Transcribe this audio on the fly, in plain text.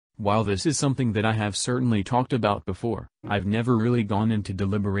While this is something that I have certainly talked about before, I've never really gone into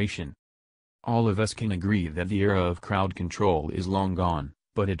deliberation. All of us can agree that the era of crowd control is long gone,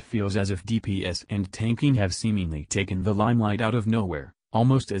 but it feels as if DPS and tanking have seemingly taken the limelight out of nowhere,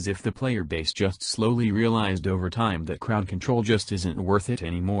 almost as if the player base just slowly realized over time that crowd control just isn't worth it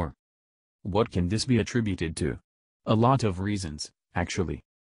anymore. What can this be attributed to? A lot of reasons, actually.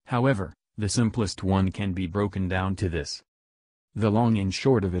 However, the simplest one can be broken down to this. The long and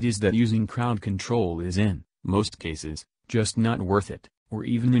short of it is that using crowd control is in most cases just not worth it, or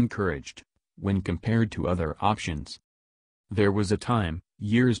even encouraged, when compared to other options. There was a time,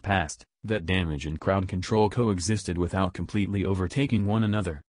 years past, that damage and crowd control coexisted without completely overtaking one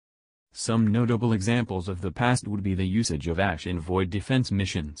another. Some notable examples of the past would be the usage of Ash in Void defense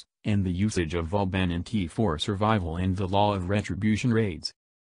missions, and the usage of Vauban in T4 survival and the law of retribution raids.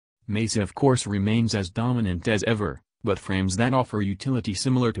 Mesa of course remains as dominant as ever, but frames that offer utility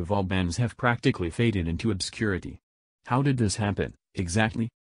similar to Vauban's have practically faded into obscurity. How did this happen, exactly?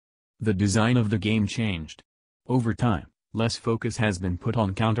 The design of the game changed. Over time, less focus has been put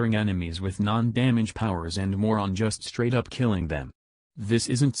on countering enemies with non-damage powers and more on just straight-up killing them. This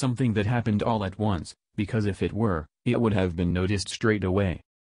isn't something that happened all at once, because if it were, it would have been noticed straight away.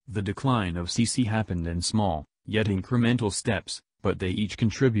 The decline of CC happened in small, yet incremental steps, but they each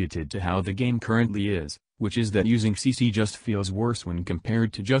contributed to how the game currently is, which is that using CC just feels worse when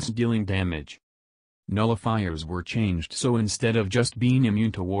compared to just dealing damage. Nullifiers were changed so instead of just being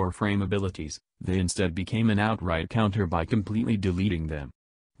immune to Warframe abilities, they instead became an outright counter by completely deleting them.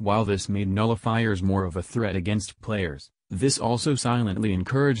 While this made nullifiers more of a threat against players, this also silently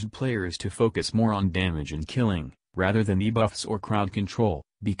encouraged players to focus more on damage and killing, rather than debuffs or crowd control,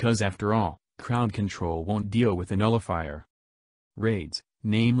 because after all, crowd control won't deal with a nullifier. Raids,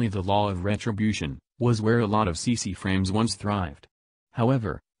 namely the law of retribution, was where a lot of CC frames once thrived.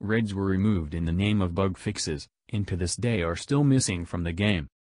 However, raids were removed in the name of bug fixes, and to this day are still missing from the game.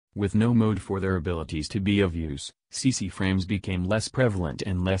 With no mode for their abilities to be of use, CC frames became less prevalent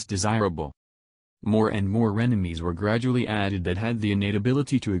and less desirable. More and more enemies were gradually added that had the innate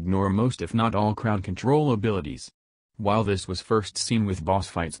ability to ignore most if not all crowd control abilities. While this was first seen with boss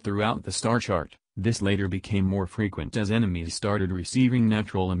fights throughout the star chart, this later became more frequent as enemies started receiving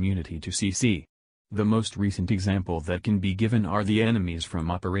natural immunity to CC. The most recent example that can be given are the enemies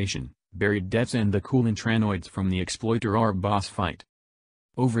from Operation Buried Depths and the cool Intranoids from the Exploiter R boss fight.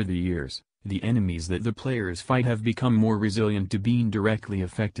 Over the years, the enemies that the players fight have become more resilient to being directly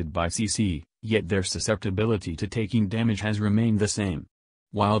affected by CC, yet their susceptibility to taking damage has remained the same.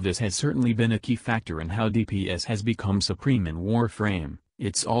 While this has certainly been a key factor in how DPS has become supreme in Warframe,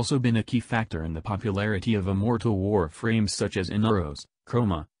 it's also been a key factor in the popularity of immortal Warframes such as Inaros,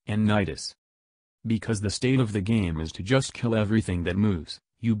 Chroma, and Nidus. Because the state of the game is to just kill everything that moves,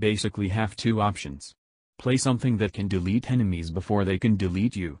 you basically have two options. Play something that can delete enemies before they can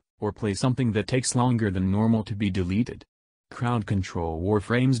delete you, or play something that takes longer than normal to be deleted. Crowd control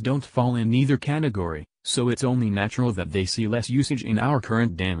Warframes don't fall in either category, so it's only natural that they see less usage in our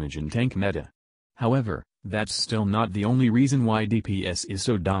current damage and tank meta. However, that's still not the only reason why DPS is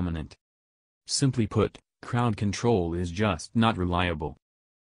so dominant. Simply put, crowd control is just not reliable.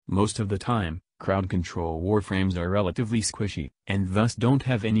 Most of the time, crowd control Warframes are relatively squishy, and thus don't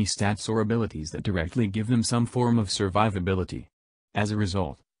have any stats or abilities that directly give them some form of survivability. As a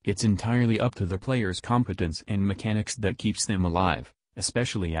result, it's entirely up to the player's competence and mechanics that keeps them alive,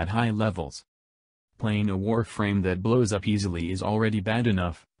 especially at high levels. Playing a Warframe that blows up easily is already bad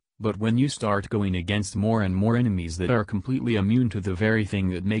enough, but when you start going against more and more enemies that are completely immune to the very thing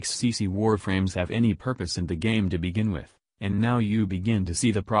that makes CC Warframes have any purpose in the game to begin with, and now you begin to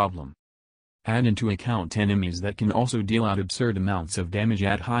see the problem. Add into account enemies that can also deal out absurd amounts of damage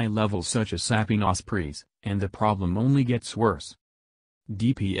at high levels such as sapping ospreys, and the problem only gets worse.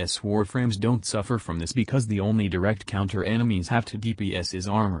 DPS Warframes don't suffer from this because the only direct counter enemies have to DPS is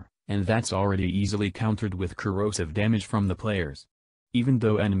armor, and that's already easily countered with corrosive damage from the players. Even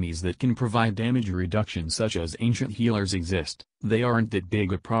though enemies that can provide damage reduction such as ancient healers exist, they aren't that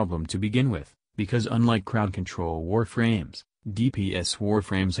big a problem to begin with, because unlike crowd control Warframes, DPS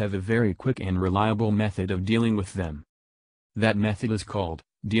Warframes have a very quick and reliable method of dealing with them. That method is called,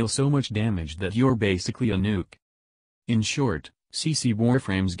 deal so much damage that you're basically a nuke. In short, CC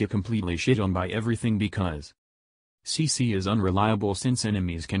Warframes get completely shit on by everything because CC is unreliable since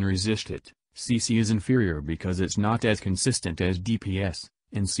enemies can resist it, CC is inferior because it's not as consistent as DPS,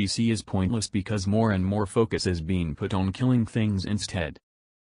 and CC is pointless because more and more focus is being put on killing things instead.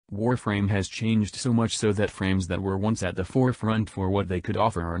 Warframe has changed so much so that frames that were once at the forefront for what they could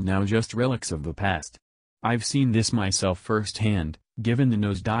offer are now just relics of the past. I've seen this myself firsthand, given the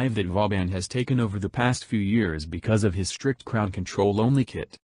nosedive that Vauban has taken over the past few years because of his strict crowd control only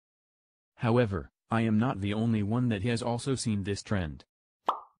kit. However, I am not the only one that has also seen this trend.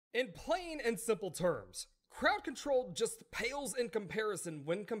 In plain and simple terms, crowd control just pales in comparison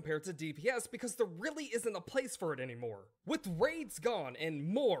when compared to DPS because there really isn't a place for it anymore. With raids gone and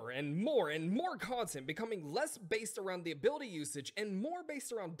more content becoming less based around the ability usage and more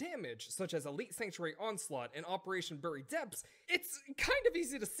based around damage, such as Elite Sanctuary Onslaught and Operation Buried Depths, it's kind of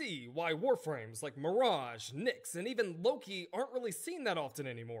easy to see why Warframes like Mirage, Nyx, and even Loki aren't really seen that often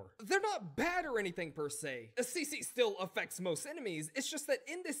anymore. They're not bad or anything per se. A CC still affects most enemies, it's just that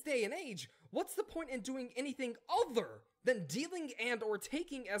in this day and age, what's the point in doing anything other than dealing and or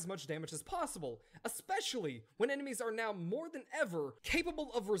taking as much damage as possible, especially when enemies are now more than ever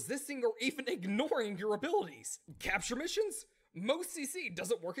capable of resisting or even ignoring your abilities? Capture missions? Most CC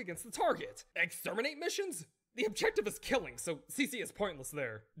doesn't work against the target. Exterminate missions? The objective is killing, so CC is pointless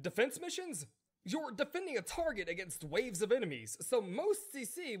there. Defense missions? You're defending a target against waves of enemies, so most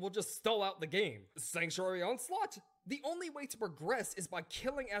CC will just stall out the game. Sanctuary Onslaught? The only way to progress is by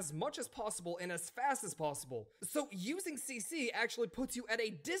killing as much as possible and as fast as possible, so using CC actually puts you at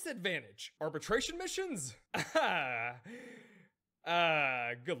a disadvantage. Arbitration missions?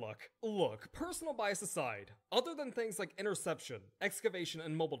 Good luck. Look, personal bias aside, other than things like interception, excavation,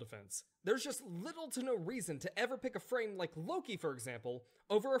 and mobile defense, there's just little to no reason to ever pick a frame like Loki, for example,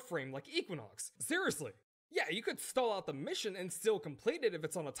 over a frame like Equinox. Seriously. Yeah, you could stall out the mission and still complete it if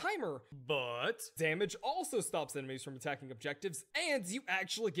it's on a timer, but damage also stops enemies from attacking objectives, and you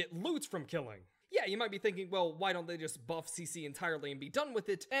actually get loot from killing. Yeah, you might be thinking, well, why don't they just buff CC entirely and be done with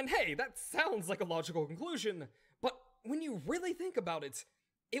it? And hey, that sounds like a logical conclusion, but when you really think about it,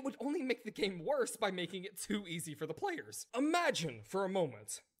 it would only make the game worse by making it too easy for the players. Imagine, for a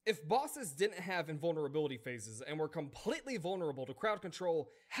moment, if bosses didn't have invulnerability phases and were completely vulnerable to crowd control,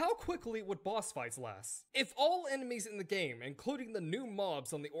 how quickly would boss fights last? If all enemies in the game, including the new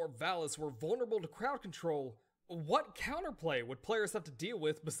mobs on the Orb Valis, were vulnerable to crowd control, what counterplay would players have to deal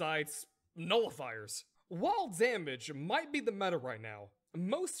with besides nullifiers? While damage might be the meta right now,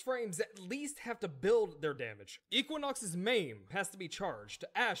 most frames at least have to build their damage. Equinox's maim has to be charged,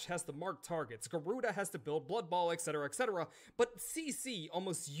 Ashe has to mark targets, Garuda has to build Blood Ball, etc, but CC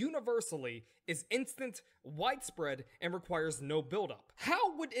almost universally is instant, widespread, and requires no buildup.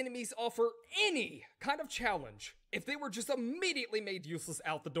 How would enemies offer any kind of challenge if they were just immediately made useless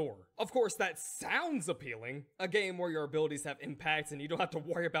out the door? Of course, that sounds appealing. A game where your abilities have impact and you don't have to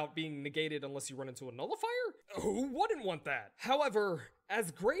worry about being negated unless you run into a nullifier? Who wouldn't want that? However,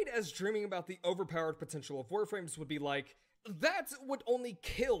 as great as dreaming about the overpowered potential of Warframes would be like, that would only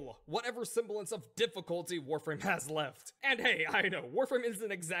kill whatever semblance of difficulty Warframe has left. And hey, I know, Warframe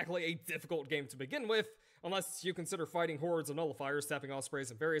isn't exactly a difficult game to begin with, unless you consider fighting hordes of nullifiers, staffing ospreys,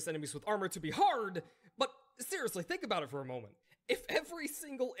 and various enemies with armor to be hard, but seriously, think about it for a moment. If every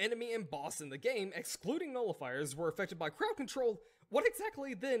single enemy and boss in the game, excluding nullifiers, were affected by crowd control, what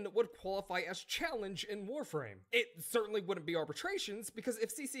exactly then would qualify as challenge in Warframe? It certainly wouldn't be arbitrations, because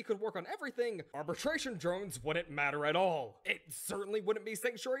if CC could work on everything, arbitration drones wouldn't matter at all. It certainly wouldn't be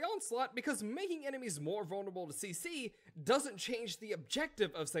Sanctuary Onslaught, because making enemies more vulnerable to CC doesn't change the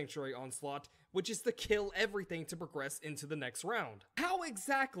objective of Sanctuary Onslaught, which is to kill everything to progress into the next round. How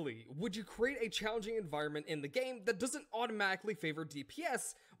exactly would you create a challenging environment in the game that doesn't automatically favor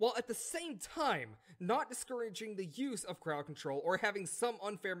DPS, while at the same time not discouraging the use of crowd control or having some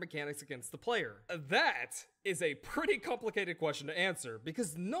unfair mechanics against the player? That is a pretty complicated question to answer,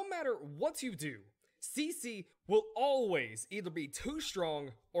 because no matter what you do, CC will always either be too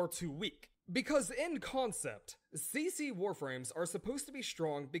strong or too weak. Because in concept, CC Warframes are supposed to be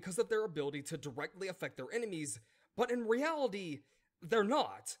strong because of their ability to directly affect their enemies, but in reality, they're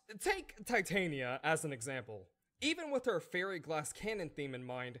not. Take Titania as an example. Even with her fairy glass cannon theme in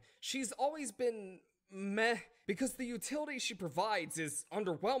mind, she's always been meh, because the utility she provides is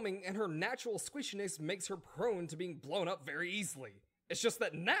underwhelming and her natural squishiness makes her prone to being blown up very easily. It's just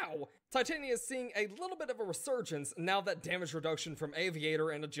that now, Titania is seeing a little bit of a resurgence now that damage reduction from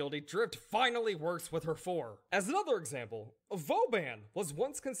Aviator and Agility Drift finally works with her 4. As another example, Vauban was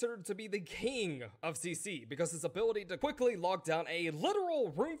once considered to be the king of CC because his ability to quickly lock down a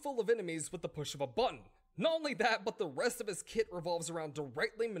literal room full of enemies with the push of a button. Not only that, but the rest of his kit revolves around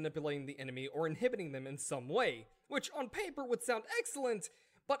directly manipulating the enemy or inhibiting them in some way, which on paper would sound excellent,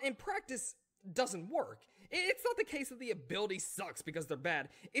 but in practice doesn't work. It's not the case that the ability sucks because they're bad,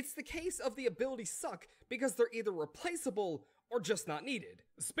 it's the case of the ability suck because they're either replaceable or just not needed.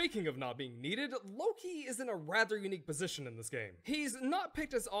 Speaking of not being needed, Loki is in a rather unique position in this game. He's not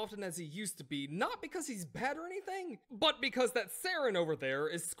picked as often as he used to be, not because he's bad or anything, but because that Saren over there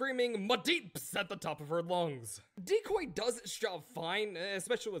is screaming Madeeps at the top of her lungs. Decoy does its job fine,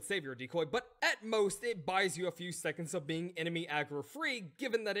 especially with Savior Decoy, but at most it buys you a few seconds of being enemy aggro free,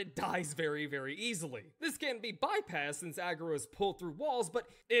 given that it dies very, very easily. This can be bypassed since aggro is pulled through walls, but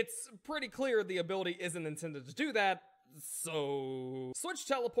it's pretty clear the ability isn't intended to do that. So, Switch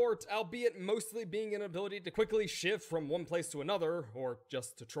Teleport, albeit mostly being an ability to quickly shift from one place to another, or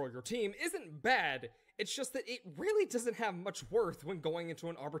just to troll your team, isn't bad. It's just that it really doesn't have much worth when going into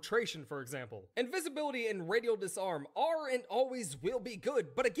an arbitration, for example. Invisibility and Radial Disarm are and always will be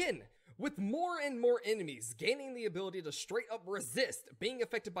good, but again, with more and more enemies gaining the ability to straight up resist being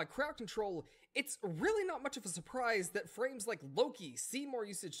affected by crowd control, it's really not much of a surprise that frames like Loki see more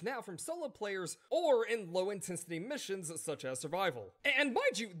usage now from solo players or in low intensity missions such as survival. And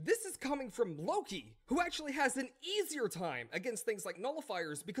mind you, this is coming from Loki, who actually has an easier time against things like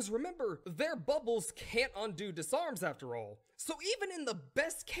nullifiers because remember, their bubbles can't undo disarms after all. So even in the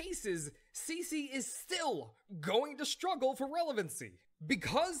best cases, CC is still going to struggle for relevancy.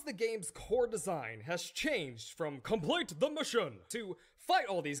 Because the game's core design has changed from complete the mission to fight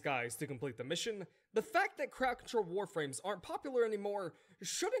all these guys to complete the mission, the fact that crowd control warframes aren't popular anymore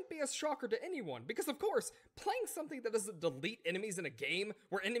shouldn't be a shocker to anyone, because of course, playing something that doesn't delete enemies in a game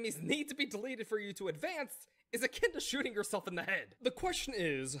where enemies need to be deleted for you to advance is akin to shooting yourself in the head. The question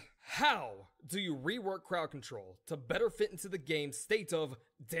is, how do you rework crowd control to better fit into the game's state of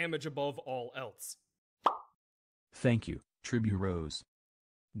damage above all else? Thank you, Triburos.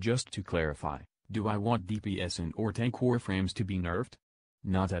 Just to clarify, do I want DPS and or tank warframes to be nerfed?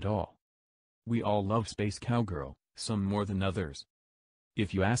 Not at all. We all love Space Cowgirl, some more than others.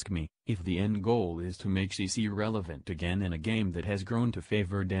 If you ask me, if the end goal is to make CC relevant again in a game that has grown to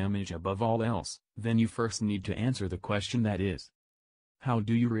favor damage above all else, then you first need to answer the question that is, how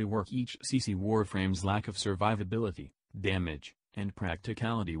do you rework each CC warframe's lack of survivability, damage, and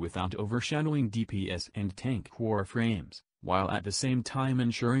practicality without overshadowing DPS and tank warframes, while at the same time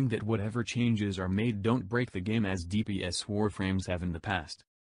ensuring that whatever changes are made don't break the game as DPS warframes have in the past?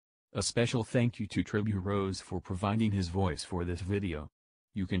 A special thank you to Triburos for providing his voice for this video.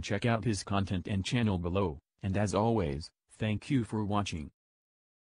 You can check out his content and channel below, and as always, thank you for watching.